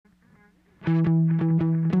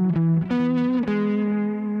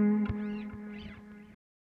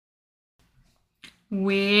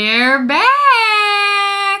We're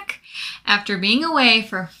back! After being away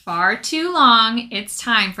for far too long, it's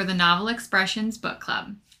time for the Novel Expressions Book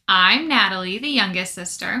Club. I'm Natalie, the youngest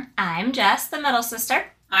sister. I'm Jess, the middle sister.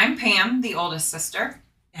 I'm Pam, the oldest sister.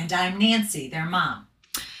 And I'm Nancy, their mom.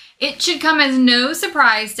 It should come as no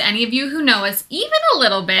surprise to any of you who know us even a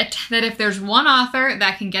little bit that if there's one author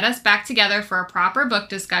that can get us back together for a proper book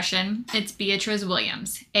discussion, it's Beatriz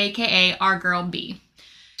Williams, aka our girl B.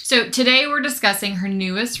 So today we're discussing her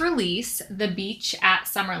newest release, The Beach at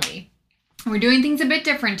Summerlee. We're doing things a bit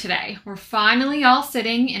different today. We're finally all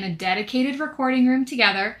sitting in a dedicated recording room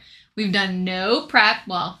together. We've done no prep.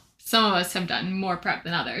 Well, some of us have done more prep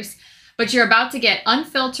than others. But you're about to get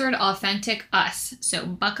unfiltered, authentic us. So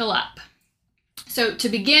buckle up. So to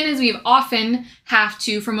begin, as we often have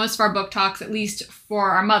to for most of our book talks, at least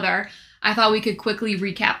for our mother, I thought we could quickly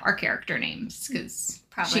recap our character names because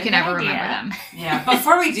she can never remember them. Yeah.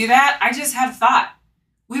 Before we do that, I just had a thought.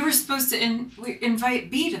 We were supposed to invite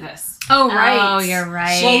B to this. Oh, right. Oh, you're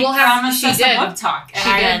right. She promised us did. a book talk,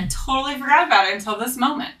 and I totally forgot about it until this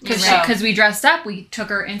moment. Because we dressed up, we took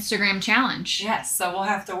her Instagram challenge. Yes, so we'll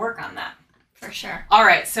have to work on that. For sure. All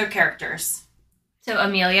right, so characters. So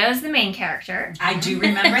Amelia is the main character. I do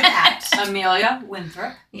remember that. Amelia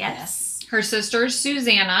Winthrop. Yes. Her sister's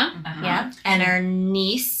Susanna. Uh-huh. Yep. And her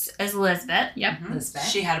niece is Elizabeth. Yep. Elizabeth.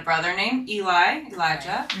 She had a brother named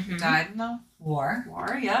Elijah, who Mhm. died in the War.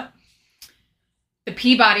 war. Yep. The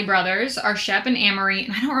Peabody brothers are Shep and Amory.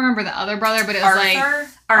 And I don't remember the other brother, but it was Arthur.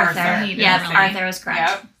 Arthur. He didn't Yep, really- Arthur was correct.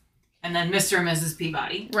 Yep. And then Mr. and Mrs.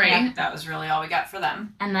 Peabody. Right. Yep, that was really all we got for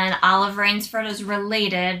them. And then Olive Rainsford is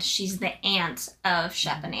related. She's the aunt of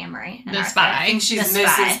Shep and Amory. And The Arthur. spy. I think she's The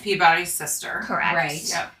spy. Mrs. Peabody's sister. Correct. Right.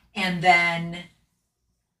 Yep. And then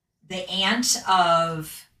the aunt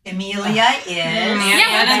of Amelia is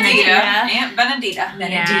Aunt Benedita. Aunt Benedita. Benedita.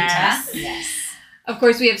 Yes. Yes. Of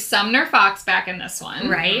course, we have Sumner Fox back in this one.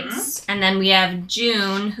 Right. Mhm. And then we have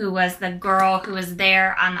June, who was the girl who was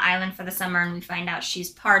there on the island for the summer, and we find out she's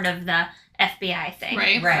part of the FBI thing.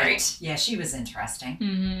 Right. Right. Yeah, she was interesting.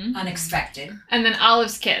 Mm-hmm. Unexpected. And then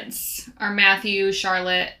Olive's kids are Matthew,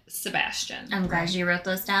 Charlotte, Sebastian. I'm glad you wrote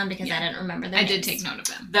those down because Yeah. I didn't remember their I names. did take note of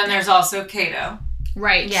them. Then there's also Cato.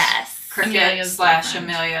 Right. Yes. Cricket Amelia's / boyfriend.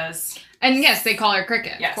 Amelia's. And yes, they call her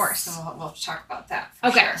Cricket, Yes. of course. So we'll talk about that for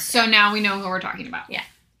Okay, sure. so now we know who we're talking about. Yeah.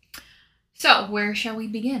 So, where shall we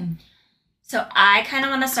begin? So I kind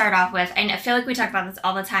of want to start off with, and I feel like we talk about this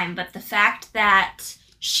all the time, but the fact that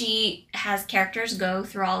she has characters go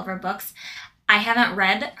through all of her books. I haven't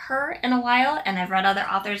read her in a while, and I've read other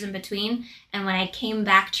authors in between, and when I came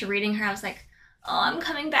back to reading her, I was like, oh, I'm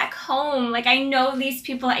coming back home. Like, I know these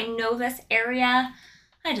people. I know this area.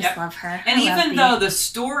 I just love her. And I love even Bea. though the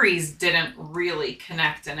stories didn't really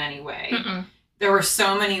connect in any way, Mm-mm. there were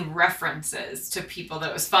so many references to people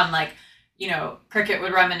that it was fun. Like, you know, Cricket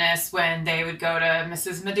would reminisce when they would go to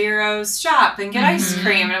Mrs. Madero's shop and get ice Mhm.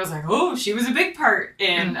 cream. And it was like, oh, she was a big part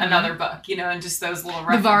in Mhm. another book, you know, and just those little The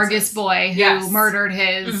references. Vargas boy who Yes. murdered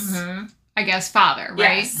his, Mhm. I guess, father,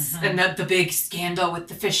 right? Yes. Mhm. And the big scandal with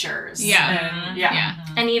the Fishers. Yeah. And, yeah. Yeah.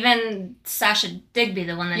 And even Sasha Digby,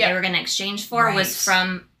 the one that Yeah. they were going to exchange for, Right. was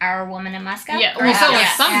from Our Woman in Moscow. Yeah, Or- well, so yeah. was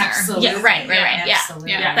Sumner. Absolutely. Yeah, right, yeah.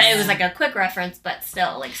 Absolutely. Yeah. But it was like a quick reference, but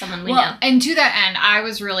still, like someone we Well, know. and to that end, I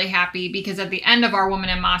was really happy because at the end of Our Woman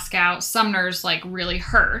in Moscow, Sumner's like really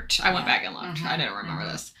hurt. I went back and looked. Mhm. I didn't remember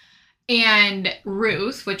this. And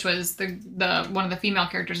Ruth, which was the one of the female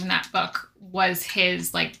characters in that book, was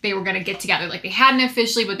his, like, they were going to get together. Like, they hadn't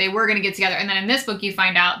officially, but they were going to get together. And then in this book, you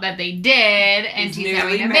find out that they did, and he's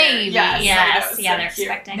having a newly baby. married. Yes. Yes, so yeah, they're cute.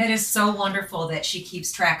 expecting. And it is so wonderful that she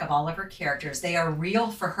keeps track of all of her characters. They are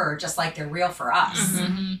real for her, just like they're real for us.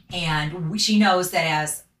 Mhm. And she knows that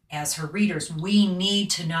as her readers, we need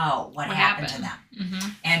to know what happened to them.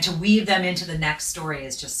 Mhm. And to weave them into the next story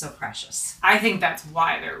is just so precious. I think that's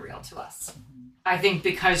why they're real to us. I think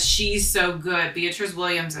because she's so good, Beatriz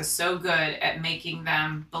Williams is so good at making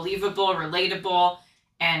them believable, relatable,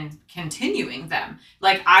 and continuing them.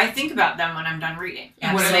 Like, I think about them when I'm done reading.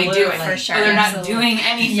 What are they Absolutely. doing? For sure. Oh, they're not Absolutely. doing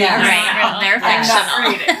anything. Yeah, right. right. They're I'm not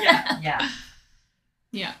fictional. reading. Yeah.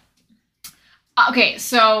 Yeah. Okay,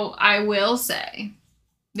 so I will say,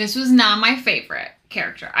 this was not my favorite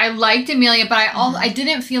character. I liked Amelia, but I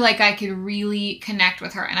didn't feel like I could really connect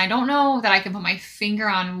with her, and I don't know that I can put my finger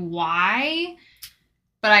on why,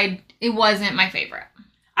 but it wasn't my favorite.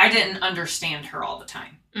 I didn't understand her all the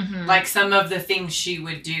time. Mhm. Like, some of the things she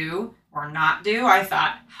would do or not do, I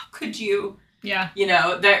thought, how could you? Yeah. You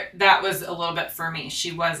know, that was a little bit for me.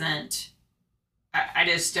 She wasn't I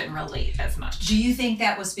just didn't relate as much. Do you think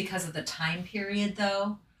that was because of the time period,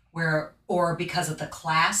 though, or because of the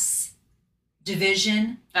class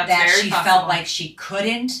division, That's that very she possible. felt like she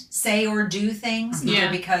couldn't say or do things, Yeah.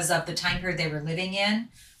 either because of the time period they were living in,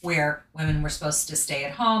 where women were supposed to stay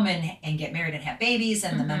at home and get married and have babies,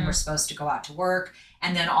 and the men were supposed to go out to work,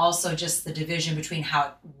 and then also just the division between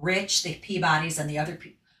how rich the Peabodys and the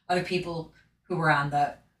other people who were on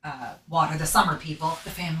the water, the summer people, The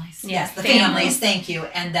families. yes, the families, thank you,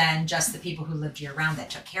 and then just the people who lived year round that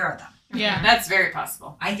took care of them. Yeah. That's very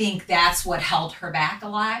possible. I think that's what held her back a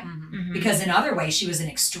lot, Mm-hmm. because in other ways she was an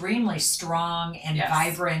extremely strong and Yes.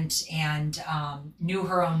 vibrant and knew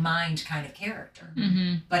her own mind kind of character.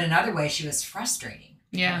 Mm-hmm. But in other ways she was frustrating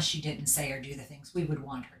Yeah. because she didn't say or do the things we would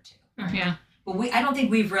want her to. Yeah. But I don't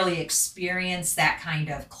think we've really experienced that kind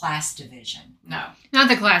of class division. No. Not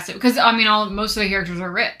the classic, because I mean, most of the characters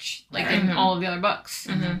are rich, like in Right. all of the other books.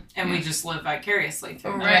 And we just live vicariously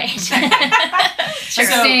through them. Right. Like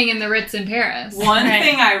So- staying in the Ritz in Paris. One Right.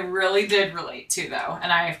 thing I really did relate to, though,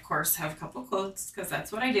 and I, of course, have a couple quotes because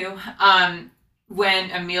that's what I do.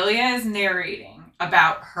 When Amelia is narrating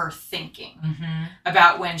about her thinking,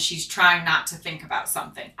 about when she's trying not to think about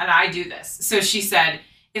something, and I do this. So she said,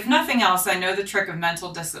 "If nothing else, I know the trick of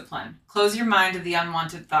mental discipline. Close your mind to the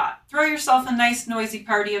unwanted thought. Throw yourself a nice noisy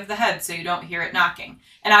party of the head so you don't hear it knocking."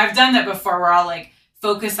 And I've done that before where I'll like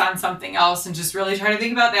focus on something else and just really try to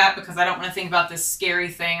think about that because I don't want to think about this scary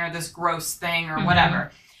thing or this gross thing or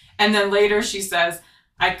whatever. And then later she says,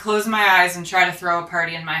 "I close my eyes and try to throw a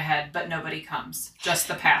party in my head, but nobody comes. Just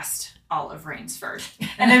the past. Olive Rainsford."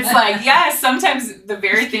 And it's like, yes, sometimes the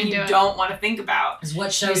very thing you don't want to think about Is what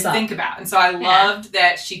you shows up. think about. And so I loved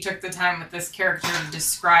that she took the time with this character to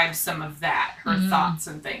describe some of that, her thoughts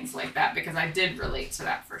and things like that, because I did relate to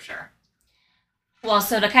that for sure. Well,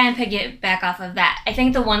 so to kind of piggyback off of that, I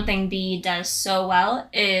think the one thing B does so well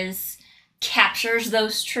is captures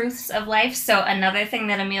those truths of life. So another thing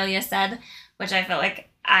that Amelia said, which I feel like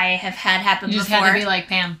I have had happen You just before. had to be like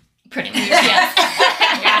Pam. Pretty much, yes.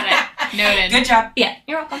 Got it. Noted. Good job. Yeah,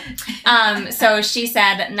 you're welcome. So she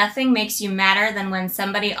said, "Nothing makes you madder than when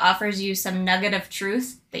somebody offers you some nugget of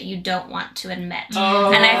truth that you don't want to admit."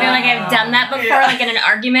 Oh. And I feel like I've done that before, Yeah. like in an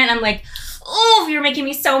argument. I'm like, "Oh, you're making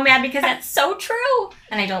me so mad because that's so true,"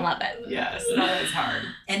 and I don't love it. Yes, that is hard.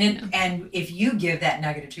 And if you give that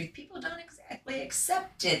nugget of truth, people don't exactly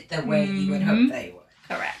accept it the way you would hope they would.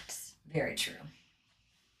 Correct. Very true.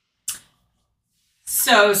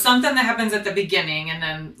 So something that happens at the beginning and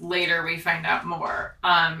then later we find out more.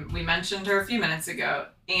 We mentioned her a few minutes ago.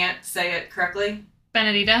 Aunt, say it correctly?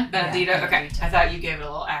 Benedita. Benedita? Yeah, Okay. Benedita. I thought you gave it a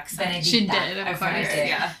little accent. Benedita. She did, of I course. figured it,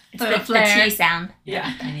 yeah. It's Put a the flair. T sound.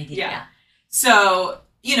 Yeah. Benedita. Yeah. So,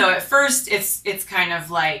 you know, at first it's kind of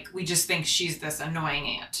like we just think she's this annoying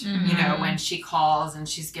aunt, you know, when she calls and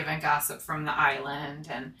she's giving gossip from the island.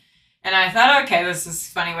 And I thought, okay, this is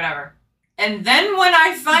funny, whatever. And then when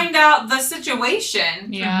I find out the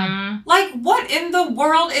situation, Yeah. like, what in the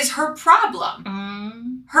world is her problem? Mm-hmm.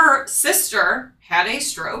 Her sister had a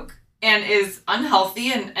stroke and is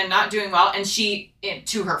unhealthy and not doing well. And she,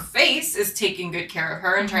 to her face, is taking good care of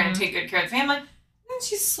her and trying to take good care of the family. And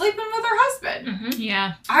she's sleeping with her husband. Mm-hmm.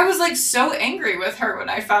 Yeah. I was, like, so angry with her when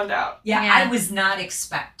I found out. Yeah, Yeah. I was not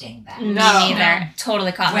expecting that. No. Me neither.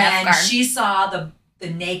 Totally caught me off When guard. she saw the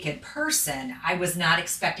naked person, I was not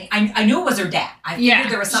expecting. I knew it was her dad. I figured Yeah,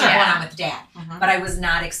 there was something sure. going on with dad, Mhm. but I was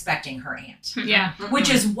not expecting her aunt. Yeah. Which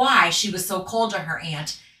is why she was so cold to her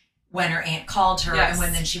aunt when her aunt called her, Yes. and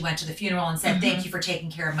when then she went to the funeral and said, "Thank you for taking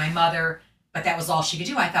care of my mother." But that was all she could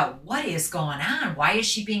do. I thought, what is going on? Why is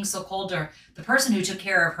she being so cold to the person who took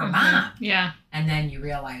care of her mom? Yeah. And then you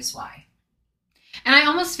realize why. And I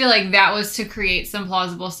almost feel like that was to create some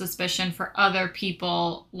plausible suspicion for other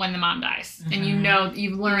people when the mom dies. And you know,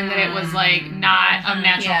 you've learned that it was like not of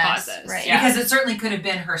natural Yes, causes. right. Yeah. Because it certainly could have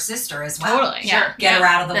been her sister as well. Totally. Yeah. Sure. Get her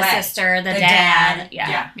out of the, the way. sister, the The dad. dad.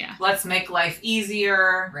 Yeah. Yeah. Let's make life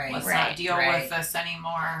easier. Right. Let's Right. not deal Right. with this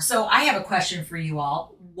anymore. So I have a question for you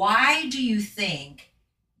all. Why do you think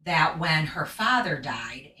that when her father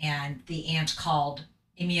died and the aunt called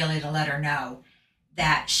Amelia to let her know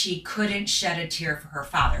that she couldn't shed a tear for her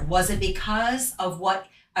father? Was it because of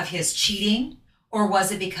his cheating, or was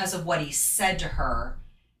it because of what he said to her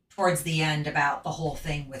towards the end about the whole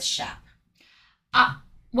thing with Shep?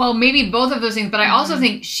 Well, maybe both of those things, but I also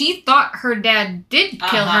think she thought her dad did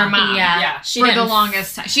kill her mom Yeah. She for the didn't-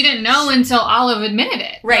 longest time. She didn't know until Olive admitted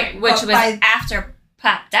it. Right, which But was by- after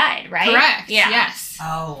Pop died, right? Correct. Yeah. Yes.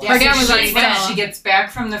 Oh, Her dad was she, already when dead. she gets back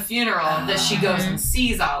from the funeral that she goes and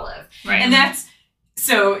sees Olive. Right. And that's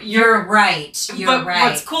So You're right. but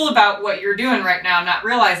what's cool about what you're doing right now, not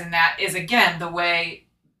realizing that, is again the way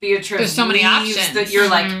Beatrice There's so many leaves options. that you're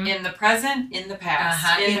like in the present, in the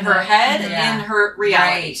past, in In her the- head, yeah. in her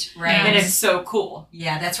reality. Right. And it's so cool.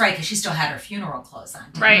 Yeah, that's right, because she still had her funeral clothes on.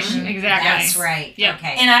 didn't Right, she? exactly. That's right. Yep.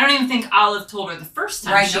 Okay. And I don't even think Olive told her the first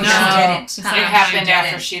time Right, she no, knew. she didn't. It's It not- happened she after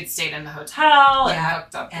didn't. she had stayed in the hotel and Yeah.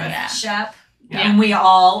 hooked up And with. Shep. Yeah. And we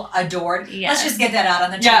all adored. Yes. Let's just get that out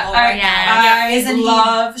on the table Yeah, right now. I Isn't he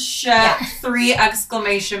love Shep. Yeah. 3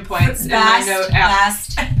 exclamation points in my note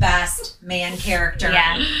app. best man character?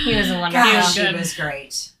 Yeah, he was wonderful. Gosh, Good. he was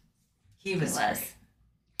great. He was was. great.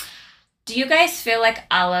 Do you guys feel like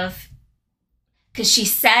Olive, because she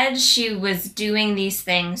said she was doing these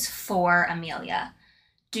things for Amelia,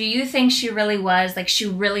 do you think she really was? Like, she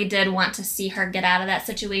really did want to see her get out of that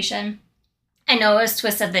situation? I know it was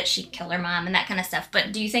twisted that she'd kill her mom and that kind of stuff,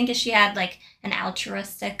 but do you think she had, like, an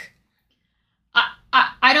altruistic...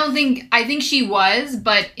 I don't think, I think she was,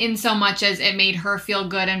 but in so much as it made her feel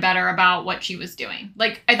good and better about what she was doing.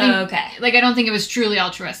 Like, I think, Okay. like, I don't think it was truly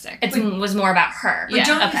altruistic. It was more about her. But Yeah.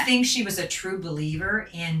 don't Okay. you think she was a true believer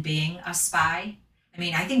in being a spy? I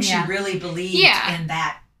mean, I think Yeah. she really believed Yeah. in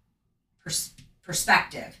that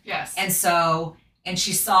perspective. Yes. And so, and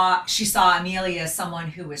she saw Amelia as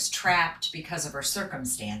someone who was trapped because of her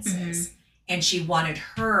circumstances, and she wanted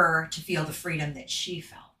her to feel the freedom that she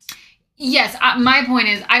felt. Yes, my point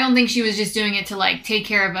is, I don't think she was just doing it to, like, take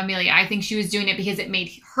care of Amelia. I think she was doing it because it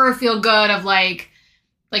made her feel good of, like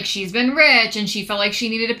she's been rich and she felt like she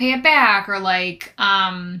needed to pay it back, or, like,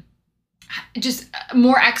 just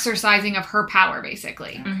more exercising of her power,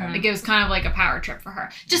 basically. Mhm. Like, it was kind of like a power trip for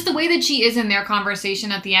her. Just the way that she is in their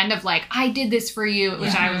conversation at the end of, like, I did this for you,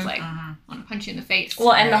 which I was like, I want to punch you in the face.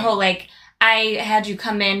 Well, and the Right. whole, like, I had you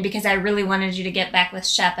come in because I really wanted you to get back with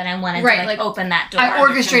Shep, and I wanted Right, to, like, open that door. I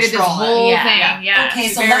orchestrated this control it. whole Yeah. thing. Yeah. Yeah. Okay,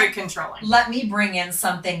 She's so very controlling. Let me bring in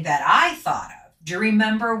something that I thought of. Do you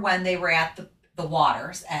remember when they were at the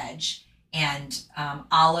water's edge and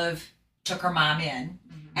Olive took her mom in,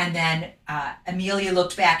 and then Amelia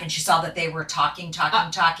looked back and she saw that they were talking.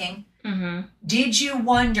 Mm-hmm. Did you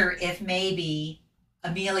wonder if maybe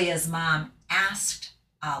Amelia's mom asked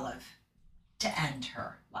Olive to end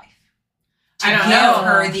her life? To I don't give know.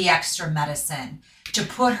 her the extra medicine, to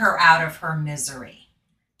put her out of her misery.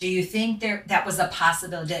 Do you think that was a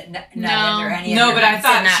possibility? No. No, but I Did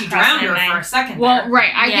thought not she cross drowned my her mind. for a second. Well, there.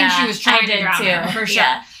 right. I think Yeah, she was trying I to did drown her, too. for sure.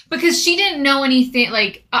 Yeah. Because she didn't know anything,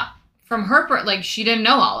 like, from her, like, she didn't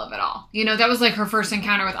know Olive at all. You know, that was, like, her first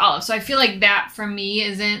encounter with Olive. So I feel like that, for me,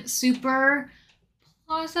 isn't super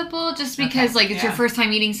plausible, just because, like, it's your yeah. first time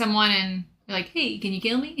meeting someone and you're like, hey, can you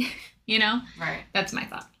kill me? You know? Right. That's my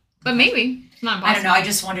thought. But maybe. It's not I impossible. don't know. I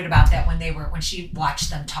just wondered about that when she watched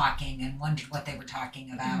them talking and wondered what they were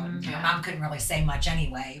talking about. Mm-hmm. Her Yeah. mom couldn't really say much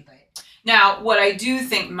anyway, but Now, what I do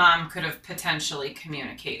think Mom could have potentially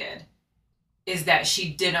communicated is that she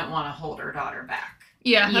didn't want to hold her daughter back.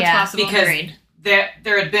 Yeah, that's Yeah, possible. Because Agreed.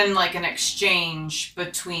 there had been like an exchange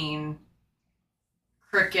between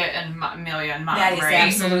Cricket and Amelia and Mom, that is right?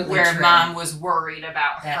 absolutely Where true. Mom was worried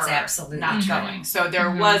about That's her absolutely not true. going. So there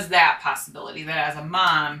Mhm. was that possibility that as a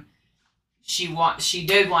mom, she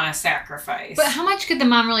did want to sacrifice. But how much could the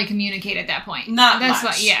mom really communicate at that point? Not That's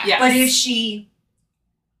much. what, yeah. Yes. But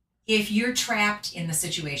if you're trapped in the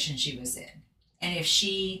situation she was in, and if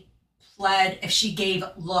she gave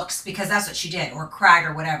looks, because that's what she did, or cried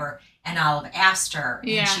or whatever, and Olive asked her,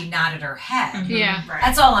 Yeah. and she nodded her head. Mhm. Yeah. Right.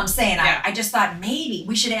 That's all I'm saying. Yeah. I just thought maybe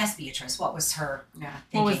we should ask Beatrice what was her Yeah.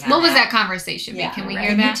 thinking. What was on that conversation? Yeah, Can we right.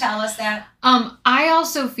 hear Can that? you tell us that? I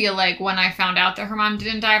also feel like when I found out that her mom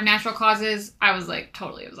didn't die of natural causes, I was like,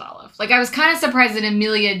 totally, it was Olive. Like, I was kind of surprised that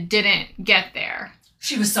Amelia didn't get there.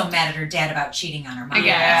 She was so mad at her dad about cheating on her mom. I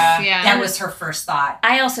guess, yeah. That was her first thought.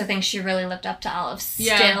 I also think she really lived up to Olive still,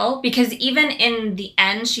 Yeah. because even in the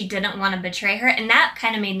end, she didn't want to betray her, and that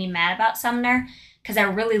kind of made me mad about Sumner, because I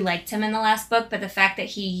really liked him in the last book, but the fact that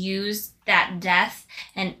he used that death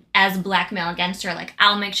and as blackmail against her, like,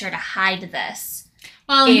 I'll make sure to hide this.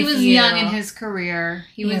 Well, he If was you- young in his career.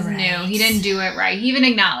 He was You're new. right. He didn't do it right. He even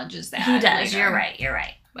acknowledges that. He does. later. You're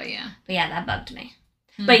right. But yeah. But yeah, that bugged me.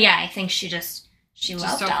 Hmm. But yeah, I think she Just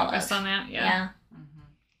loved so Olive. focused on that. Yeah.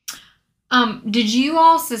 Yeah. Did you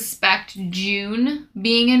all suspect June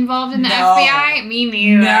being involved in the No. FBI? Me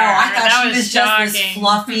neither. No, I thought That she was just this shocking.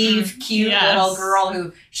 fluffy, Mhm. cute Yes. little girl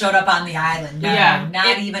who showed up on the island. No, Yeah.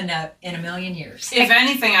 not even in a million years. If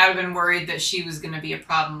anything, I would have been worried that she was going to be a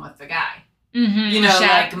problem with the guy. Mhm. You know, Shep,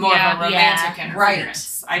 like more yeah. of a romantic Yeah.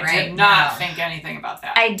 interference. I Right. did not No. think anything about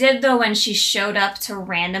that. I did, though, when she showed up to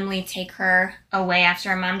randomly take her away after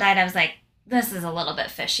her mom died. I was like, this is a little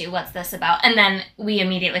bit fishy. What's this about? And then we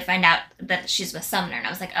immediately find out that she's with Sumner, and I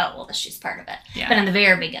was like, oh, well, she's part of it. Yeah. But in the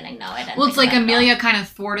very beginning, no, I didn't. Well, it's think like of that at all. Amelia kind of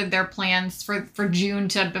thwarted their plans for June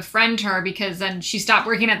to befriend her because then she stopped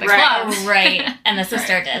working at the Right. club. Right, and the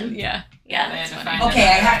sister did. Yeah. Yeah, They had that's to funny. find Okay,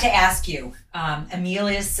 I it. have to ask you,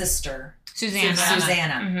 Amelia's sister, Susanna.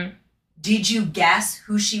 Susanna, Mhm. did you guess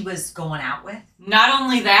who she was going out with? Not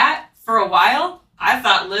only that, for a while, I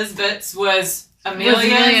thought Lisbeth's was Amelia's.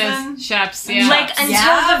 Amelia's Sheps, yeah. Like, until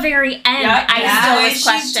Yeah. the very end, Yeah, I yeah. still The way was she'd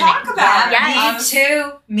questioning. talk about her. Yeah. Me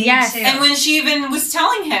too. Me Yes. too. And when she even was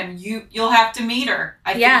telling him, you'll have to meet her.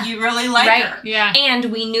 I Yeah. think you really like Right. her. Yeah. And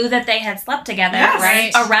we knew that they had slept together, Yes.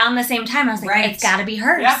 right? Around the same time. I was like, Right. it's got to be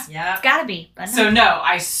hers. Yeah. yeah. It's got to be. But no. So no,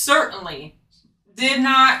 I certainly did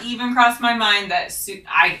not even cross my mind that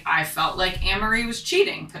I felt like Anne-Marie was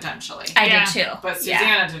cheating potentially. I Yeah. did too. But Yeah.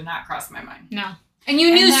 Susanna did not cross my mind. No. And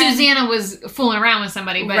you knew And then- Susanna was fooling around with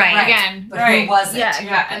somebody, but Right. again, But Right. who was it? Yeah. Yeah,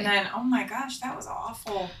 Exactly. and then oh my gosh, that was an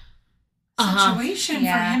awful Uh-huh. situation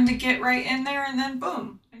Yeah. for him to get right in there and then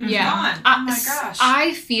boom, and he's Yeah. gone. Oh my gosh.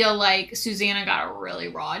 I feel like Susanna got a really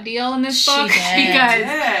raw deal in this She book did. because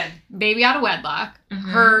did. baby out of wedlock,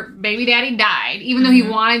 Mhm. her baby daddy died, even though he Mhm.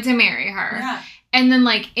 wanted to marry her. Yeah. And then,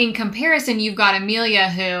 like, in comparison, you've got Amelia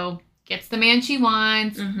who gets the man she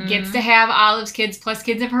wants, Mhm. gets to have Olive's kids plus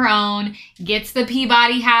kids of her own, gets the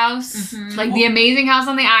Peabody house, Mhm. like the amazing house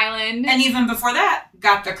on the island. And even before that,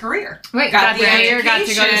 got the career. Right, Got the career, got to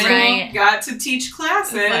go to education, school. Right. got to teach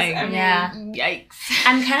classes. Like, I mean, yeah. Yikes.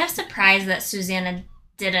 I'm kind of surprised that Susanna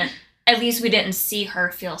didn't, at least we didn't see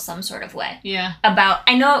her feel some sort of way Yeah. about,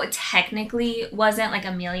 I know it technically wasn't like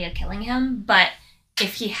Amelia killing him, but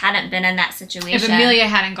if he hadn't been in that situation. If Amelia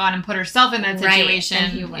hadn't gone and put herself in that Right, situation, then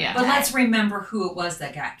he wouldn't. yeah. But let's remember who it was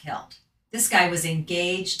that got killed. This guy was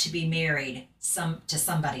engaged to be married to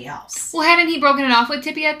somebody else. Well, hadn't he broken it off with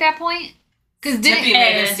Tippy at that point? Because Tippy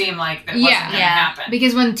made it seem like that wasn't Yeah. going to Yeah. happen.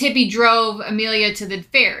 Because when Tippy drove Amelia to the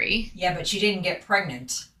ferry. Yeah, but she didn't get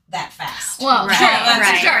pregnant that fast. Well, Right, sure, right,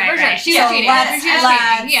 for sure, right, for sure. right. She Yeah, was cheating. let's- She was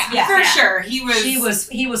let's- cheating. Yeah. yeah. For Yeah. sure,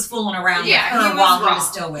 he was fooling around Yeah, with he her was while he wrong. was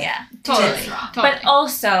still with. Yeah. Totally. Tippy. Totally. But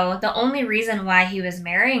also, the only reason why he was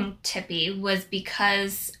marrying Tippy was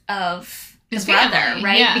because of His the brother, family,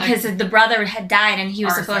 right? yeah. Because the brother had died and he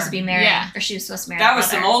was Arthur. supposed to be married, Yeah. or she was supposed to marry That the was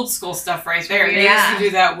brother. some old school stuff right there. They Yeah. used to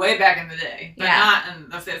do that way back in the day, but Yeah. not in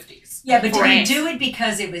the 50s. Yeah, but did he Right. do it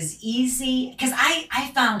because it was easy? Because I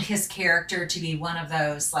found his character to be one of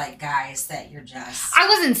those like guys that you're just. I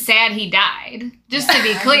wasn't sad he died. Just to be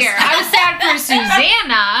Yeah, I clear, was- I was sad for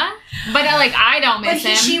Susanna, but like I don't But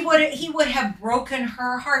miss him. he would have broken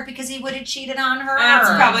her heart because he would have cheated on her. That's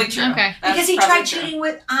probably true. Okay. That's Because he probably tried true. cheating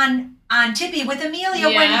with on Tippy with Amelia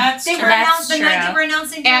Yeah, when that's they true. were That's announced the night true. they were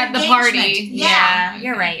announcing their At the engagement. party. Yeah.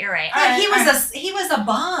 You're right. You're right. Yeah, he Alright, was a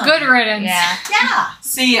bum. Good riddance. Yeah. Yeah.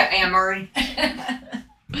 See ya, Anne-Marie.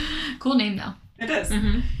 Cool name though. It is.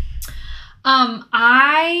 Mm-hmm.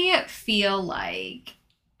 I feel like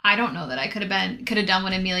I don't know that I could have done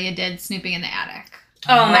what Amelia did snooping in the attic.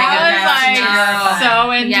 Oh my That goodness. was like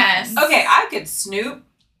so intense. Yes. Okay, I could snoop,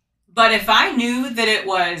 but if I knew that it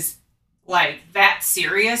was like that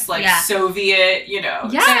serious, like Yeah. Soviet, Yes.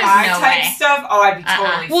 spy No type way. stuff, oh, I'd be totally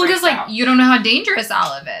Well, freaked because like out. you don't know how dangerous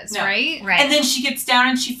Olive is, No. right? Right. And then she gets down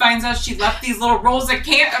and she finds out she left these little rolls of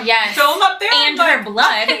Yes. film up there. and I'm her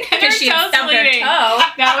blood her because she had toe's stubbed her bleeding. toe.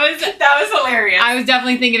 that was hilarious. I was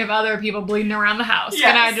definitely thinking of other people bleeding around the house. Yes.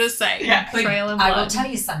 Can I just say? Yeah. But Trail of I blood. will tell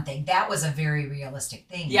you something. That was a very realistic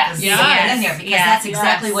thing. Yes. because they put it in Yes. there because Yes. that's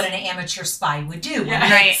exactly Yes. what an amateur spy would do. Yeah. Would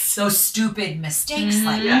make Right. those stupid mistakes Mhm.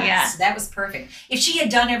 like Yeah. that. Yeah. So that was perfect. If she had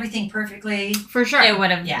done everything perfectly, For sure. It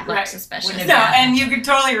would have Yeah. looked Right. suspicious. Wouldn't No, have and you could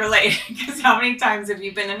totally relate because how many times have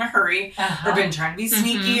you been in a hurry uh-huh. or been trying to be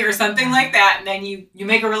sneaky Mm-hmm. or something like that, and then you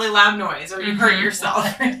make a really loud noise or you hurt Mhm.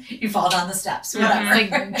 yourself. you fall down the steps, Yeah. whatever.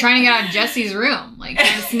 It's like trying to get out of Jesse's room. Like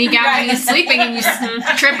trying to sneak out when Right. he's sleeping and you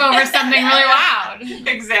trip over something really loud.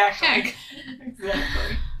 Exactly. Heck.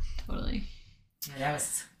 Exactly. Totally. Yeah, that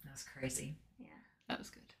was crazy. That was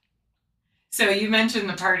good. So you mentioned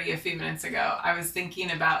the party a few minutes ago. I was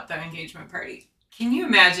thinking about the engagement party. Can you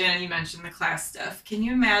imagine, you mentioned the class stuff, can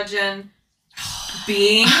you imagine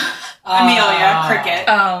being Amelia Cricket?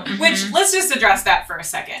 Oh. Which, let's just address that for a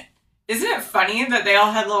second. Isn't it funny that they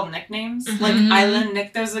all had little nicknames? Mhm. Like Island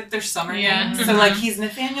Nick, there's like their summer Yeah. names. So like he's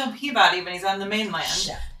Nathaniel Peabody when he's on the mainland,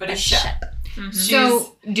 Shep. but he's Shep. Mhm.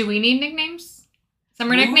 So, do we need nicknames?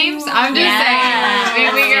 Summer Ooh. nicknames? I'm just Yeah. saying.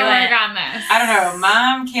 Maybe we Let's can do work it. on this. I don't know.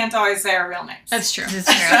 Mom can't always say our real names. That's true. This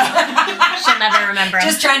is true. She'll never remember.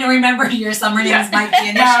 Just trying to remember your summer names Yeah. might be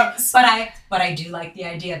an No. issue, but I do like the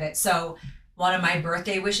idea of it. So One of my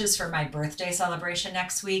birthday wishes for my birthday celebration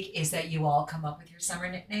next week is that you all come up with your summer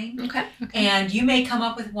nickname. Okay. And you may come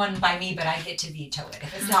up with one by me, but I get to veto it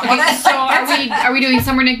if it's not one Okay, I so like. are we doing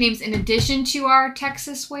summer nicknames in addition to our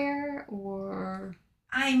Texas wear, or?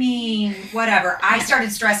 I mean, whatever. I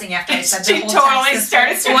started stressing after I said the She whole totally Texas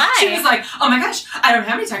started. wear. Why? She was like, "Oh my gosh, I don't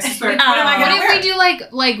have any Texas wear. What am I What gonna if wear?" we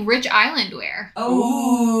do like rich island wear?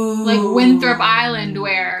 Oh, Like Winthrop Island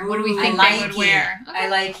wear. What do we think they would wear? I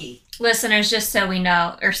like it. Listeners, just so we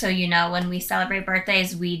know, or so you know, when we celebrate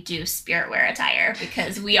birthdays, we do spirit wear attire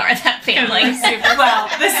because we are that family. Well,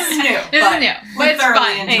 this is new. This is new, but it's thoroughly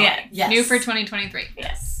fun. enjoy it. Yeah. Yes. New for 2023.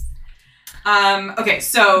 Yes. Okay,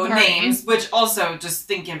 so Party. names, which also just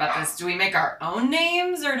thinking about this, do we make our own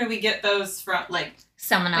names or do we get those from like?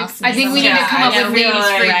 Someone else. I think we need Yeah, to come up I with feel names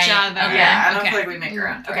for like- each other. Okay. Yeah, I don't Okay. feel like we make our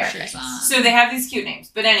own. Okay. Pressure's on. So they have these cute names,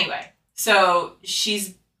 but anyway, so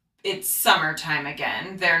it's summertime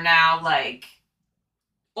again. They're now like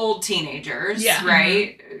old teenagers, Yeah.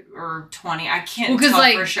 right? Or 20. I can't Well, 'cause, tell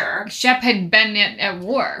like, for sure. Shep had been at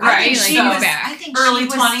war, Right, right? Like she he was was- back. I think Early she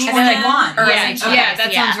was 20s, 21. early yeah, 20s, yeah,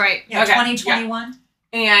 that yeah. sounds right. Yeah, Okay, 2021.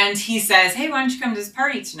 And he says, "Hey, why don't you come to this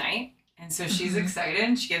party tonight?" And so she's Mhm. excited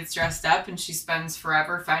and she gets dressed up and she spends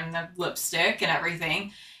forever finding the lipstick and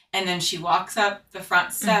everything. And then she walks up the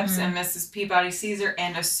front steps and Mrs. Peabody sees her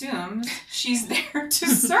and assumes she's there to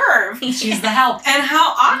serve. She's the help. And how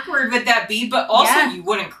awkward would that be? But also, Yeah. you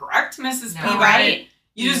wouldn't correct Mrs. No. Peabody. Right.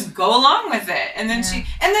 You just go along with it. And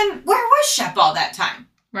then where was Shep all that time?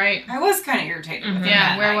 Right. I was kind of irritated with him. Yeah,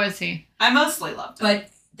 that where night. was he? I mostly loved him. But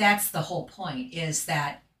that's the whole point, is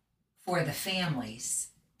that for the families,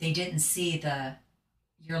 they didn't see the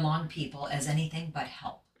year-long people as anything but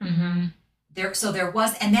help. Mm-hmm. There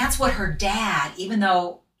was, and that's what her dad, even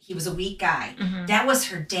though he was a weak guy, Mhm. that was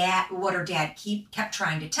her dad. What her dad kept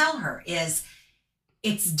trying to tell her is,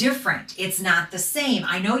 it's different. It's not the same.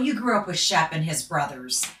 I know you grew up with Shep and his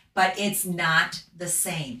brothers, but it's not the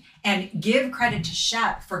same. And give credit to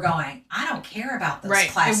Shep for going, I don't care about those Right.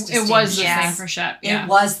 class It was the distinctions. same for Shep. Yeah. It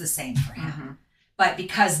was the same for him. Mhm. But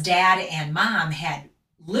because dad and mom had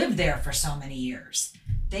lived there for so many years,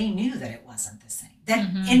 they knew that it wasn't the same. That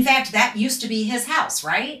Mhm. in fact, that used to be his house,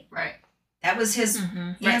 right? Right. That was his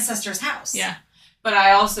Mhm. Right. ancestor's house. Yeah. But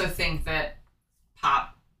I also think that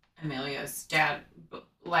Pop, Amelia's dad,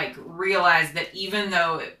 like realized that even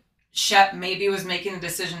though Shep maybe was making the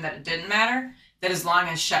decision that it didn't matter, that as long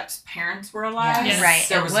as Shep's parents were alive, Yes. Right,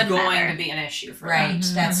 there it was would going matter. to be an issue for Right. them.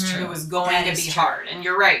 Mhm. That's Mhm. true. It was going That to is be true. hard. And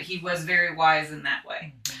you're right, he was very wise in that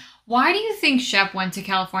way. Why do you think Shep went to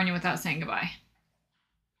California without saying goodbye?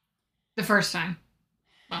 The first time.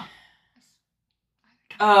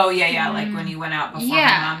 Oh, yeah, like when you went out before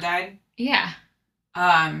Yeah. my mom died. Yeah.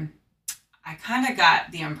 I kind of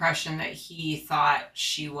got the impression that he thought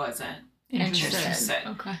she wasn't interested.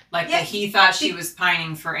 Okay. Like Yeah. that he thought she was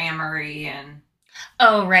pining for Amory and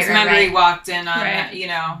Oh, right, 'cause right, remember he right. walked in on Right. that, you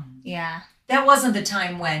know. Yeah. That wasn't the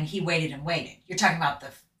time when he waited and waited. You're talking about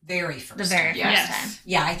the very first The very time. Yes. first time.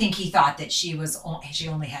 Yeah, I think he thought that she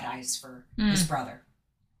only had eyes for his brother.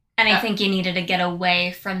 And I Yeah. think you needed to get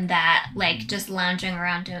away from that, like, just lounging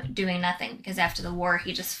around doing nothing, because after the war,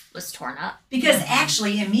 he just was torn up. Because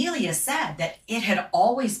actually, Amelia said that it had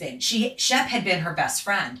always been, Shep had been her best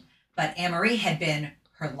friend, but Amory had been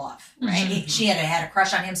her love. Right. She had a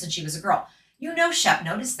crush on him since she was a girl. You know, Shep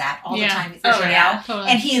noticed that all Yeah. the time. Oh, you know? yeah.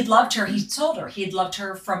 Totally. And he had loved her. He told her he had loved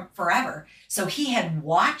her from forever. So he had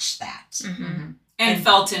watched that. Mm-hmm. And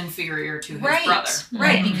felt inferior to his Right, brother.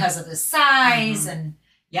 right, Mhm. because of his size and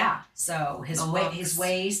yeah. So his The weight,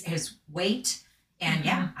 looks. his weight, and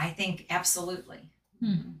yeah, I think absolutely.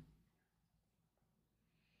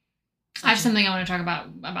 I have something I want to talk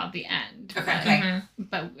about the end. Okay. Okay.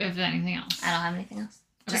 But if anything else. I don't have anything else.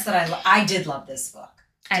 Just that I did love this book.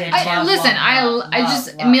 I did Love, too. Listen, love, I love, just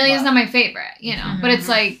love, Amelia's love. not my favorite, you know. But it's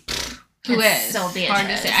like, who It's is? still Hard to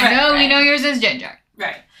Beatrice. say. Right, I know, right. you know, yours is Ginger.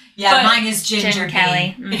 Right. Yeah, But- mine is Ginger. Ginger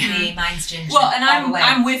Kelly. B. B. Mine's Ginger. Well, and all the way.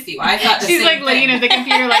 I'm with you. I thought the She's same like thing. looking at the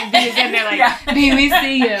computer, like Bea's in there, like, Yeah. B, we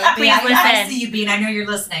see you. B, Please I listen. see you, Bean. I know you're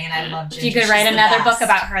listening, and I love Ginger. If you could She's write the another best. book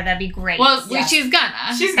about her, that'd be great. Well, Yes. she's gonna.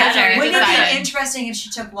 She's That's gonna. already Wouldn't it decided. be interesting if she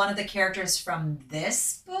took one of the characters from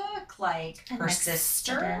this book, like And her mixed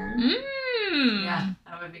sister? it in. Mm. Yeah,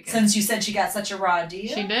 that would be good. Since you said she got such a raw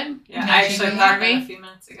deal. She did? Yeah, No, I she actually didn't. thought that Harvey? a few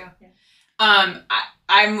minutes ago. Yeah.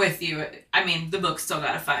 I'm with you. I mean, the book still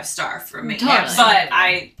got a 5-star from me. Totally. But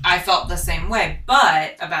I felt the same way,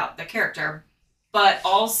 but about the character. But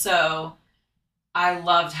also, I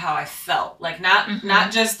loved how I felt. Like,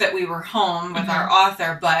 not just that we were home with our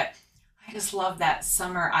author, but I I just love that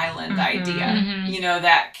summer island Mhm. idea. Mhm. You know,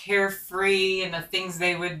 that carefree and the things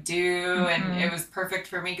they would do. And it was perfect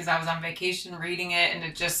for me because I was on vacation reading it and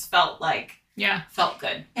it just felt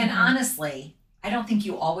good. And honestly, I don't think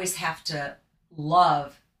you always have to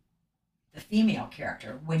love the female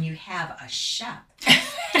character when you have a Shep.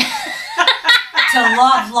 To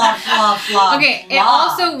love. Okay, it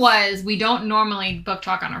also was, we don't normally book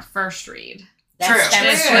talk on our first read. True. That was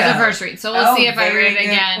This true. was the first read. So we'll see if I very read it good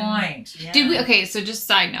again. Point. Yeah. Did we, okay, so just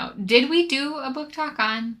side note, did we do a book talk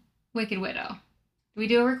on Wicked Widow? Did we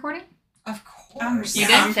do a recording? Of course. You Yeah,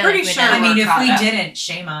 did? I'm feel pretty like we sure did. I mean, we're if caught we up. didn't,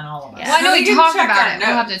 shame on all of us. Yeah. Well, I know we can talked check about our it. We'll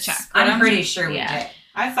have to notes. check. I'm pretty sure we Yeah. did.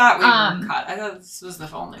 I thought we Um, were caught. I thought this was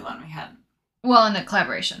the only one we hadn't. Well, in the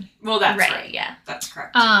collaboration. Well, that's Right, right. yeah. That's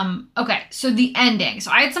correct. Okay, so the ending.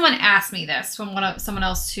 So I had someone ask me this from someone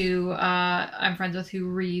else who I'm friends with who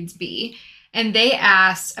reads B, and they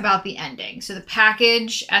asked about the ending. So the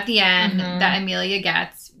package at the end Mhm. that Amelia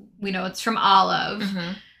gets, we know it's from Olive.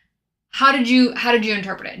 Mhm. How did you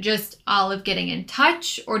interpret it? Just Olive getting in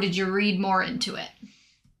touch, or did you read more into it?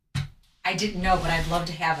 I didn't know, but I'd love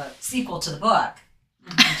to have a sequel to the book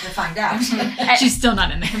to find out. She's still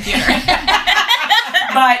not in the computer.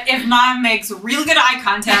 But if Mom makes real good eye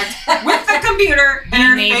contact with the computer and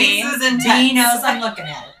her Maybe. face is intense. He knows I'm looking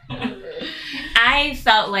at it. I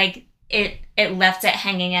felt like it left it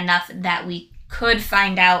hanging enough that we could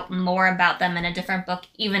find out more about them in a different book,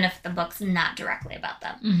 even if the book's not directly about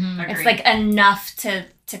them. Mm-hmm. Agreed. It's like enough to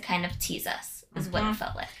kind of tease us, is what Mhm. it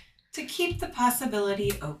felt like. To keep the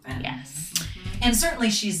possibility open. Yes. And certainly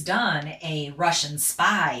she's done a Russian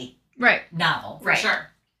spy Right. novel. For Right. sure.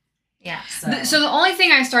 Yeah. So the only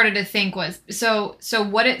thing I started to think was, so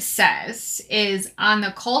what it says is on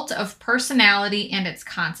the cult of personality and its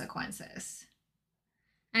consequences.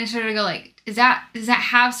 And I started to go like, does that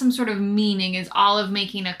have some sort of meaning? Is Olive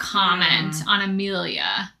making a comment on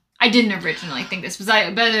Amelia? I didn't originally think this,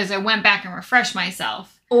 but as I went back and refreshed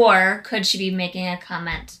myself. Or could she be making a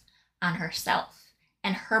comment on herself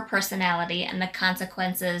and her personality and the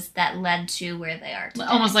consequences that led to where they are today?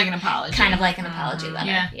 Almost like an apology. Kind of like an apology letter.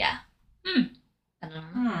 Yeah. Yeah. Hmm. I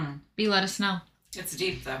don't know. B, let us know. It's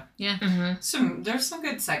deep though. Yeah. Mm-hmm. There's some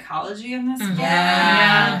good psychology in this. Mhm. book.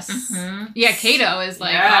 Yes. Mm-hmm. Yeah, Cato is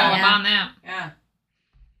like Yeah. all Yeah. about that. Yeah.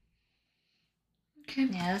 Okay.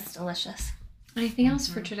 Yeah, it's delicious. Anything else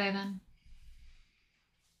for today then?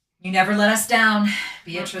 You never let us down,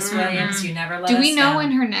 Beatrice Mhm. Williams. You never let us Do down. we know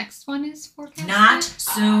when her next one is forecasted? Not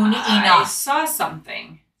soon I enough. saw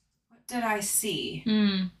something. What did I see?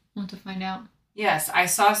 We'll have to find out. Yes, I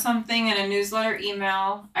saw something in a newsletter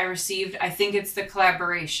email I received. I think it's the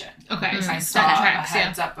collaboration. Okay, Mhm. I that saw a tracks, yeah.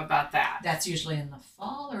 heads up about that. That's usually in the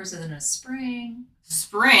fall, or is it in the spring?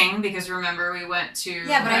 Spring, because remember we went to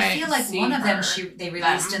Yeah, but I Right. feel like see one of them her. they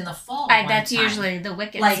released Them. in the fall. That's one time. usually the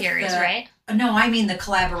Wicked Like series, the- right? No, I mean the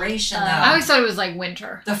collaboration though. I always thought it was like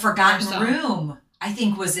winter. The Forgotten So. Room, I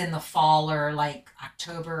think, was in the fall or like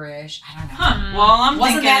October-ish. I don't know. Huh. Well, I'm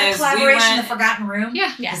Wasn't thinking that a is collaboration, we The went, Forgotten Room?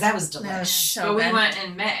 Yeah. Yeah. Because that was That was delicious. so but we good. went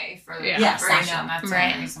in May for the Yeah. Yes, I collaboration. know. That's the Right.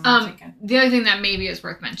 only reason I'm thinking. The other thing that maybe is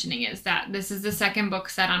worth mentioning is that this is the second book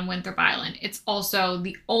set on Winthrop Island. It's also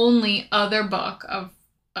the only other book of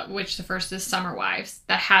which the first is Summer Wives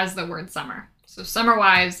that has the word summer. So Summer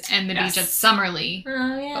Wives and The Yes. Beach at Summerlee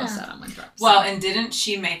Oh, yeah. both set on Winthrop. So- Well, and didn't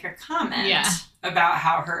she make a comment Yeah. about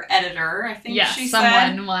how her editor, I think yeah, she someone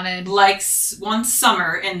said, wanted wants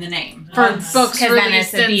summer in the name. for Once. books 'Cause then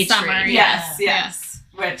released it's a in beach summer. read. Yes, Yeah. yes.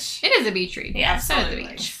 Which, It is a beach read. Yeah, Set at the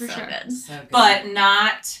absolutely. beach for So sure. good. So good. but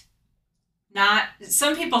not,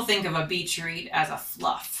 some people think of a beach read as a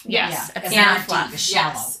fluff. Yes, Yeah. it's And not deep, fluff. it's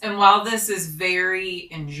shallow. Yes. And while this is very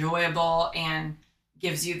enjoyable and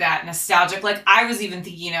gives you that nostalgic, like I was even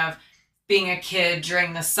thinking of being a kid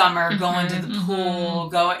during the summer, going to the Mhm, pool,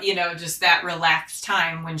 just that relaxed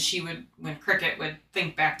time when Cricket would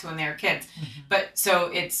think back to when they were kids. Mhm. But so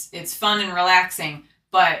it's fun and relaxing,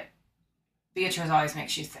 but Beatrice always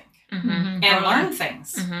makes you think Mm-hmm. and Totally. learn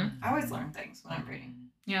things. Mm-hmm. I always learn things when I'm reading.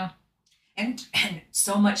 Yeah. And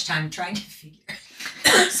so much time trying to figure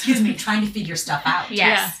trying to figure stuff out.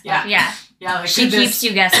 Yes. Yeah. Yeah. Yeah, like She keeps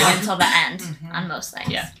you guessing until the end Mhm. on most things.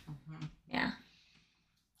 Yeah. Mhm. Yeah.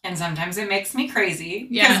 And sometimes it makes me crazy.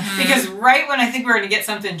 Yeah. Because right when I think we're going to get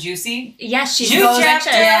something juicy, Yes, she Juice goes chapter.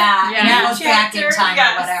 into Yeah, Yeah. and it goes back in Chapter, time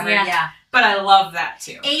yes. or whatever. Yeah. Yeah. but I love that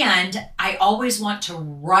too. And I always want to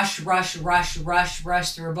rush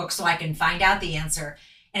through a book so I can find out the answer.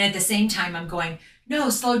 And at the same time, I'm going, no,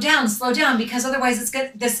 slow down, because otherwise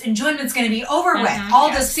this enjoyment's going to be over with. Mhm. All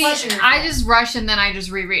Yeah. this See, pleasure. I just rush and then I just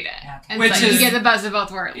reread it. Okay. And Which so you is- get the buzz of both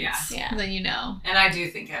worlds. Yeah. Yeah. Then you know. And I do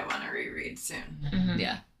think I want to reread soon. Mhm.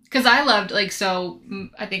 Yeah. Because I loved, like,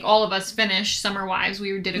 I think all of us finished Summer Wives.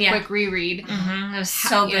 We did a quick reread. Mm-hmm. It was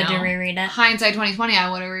so good to reread it. Hindsight 2020,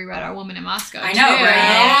 I would have reread Our Woman in Moscow. I know, too. right?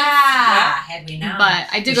 Yeah. Had we known. But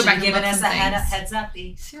I did go back and look given us some a things. heads up.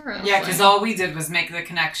 Seriously. Yeah, because all we did was make the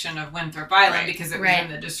connection of Winthrop Island Right. because it was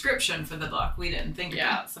in the description for the book. We didn't think Yeah.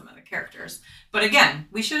 about some of the characters. But again,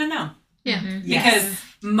 we should have known. Yeah. Mm-hmm. Because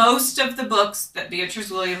most of the books that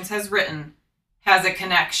Beatriz Williams has written has a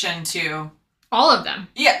connection to... All of them.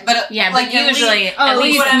 Yeah, but but usually at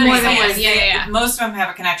least what I'm more saying than one. is Yeah. most of them have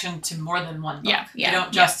a connection to more than one book. Yeah, They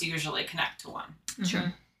don't just usually connect to one.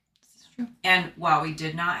 True. And while we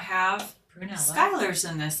did not have Prunella. Skylers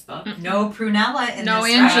in this book, No Prunella in No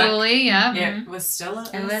this Anne book. Julie, yeah. it was still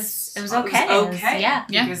It was okay. okay. Yeah.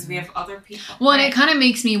 Because we have other people. Well, and it kind of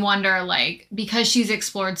makes me wonder, like, because she's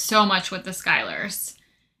explored so much with the Skylers,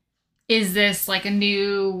 is this like a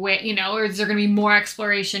new way, you know, or is there going to be more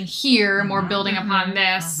exploration here, more building upon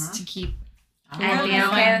this to keep... I'd be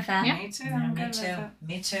okay with that. Yeah. Me too. Yeah, I'm me good with too. it.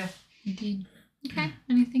 Me too. Indeed. Okay.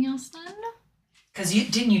 Anything else then? Because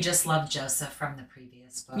didn't you just love Joseph from the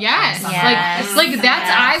previous book? Yes. Yes. Like that's,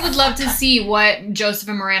 Yes. I would love to see what Joseph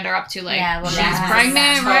and Miranda are up to. Like, Yeah, well, she's yes.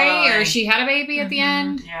 pregnant, right? Totally. Or she had a baby at the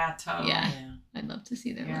end. Yeah, totally. Yeah. Yeah. I'd love to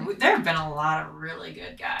see their Yeah, like, there have been a lot of really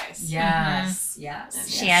good guys. Yes.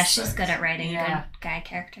 Yes. Yeah, she's good at writing Yeah. good guy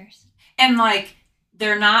characters. And like,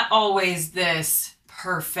 they're not always this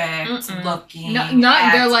perfect looking.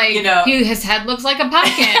 they're like, you know, his head looks like a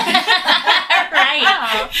pumpkin.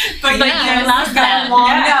 Right. but But yeah, you love that. Long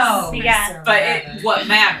Yes. nose. Yeah. or But whatever. what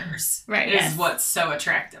matters Right. is Yes. what's so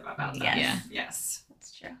attractive about them. Yes. Yeah. Yes.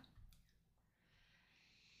 That's true.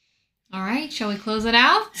 All right. Shall we close it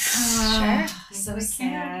out? Sure. So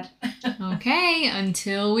sad. Okay.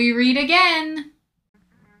 Until we read again.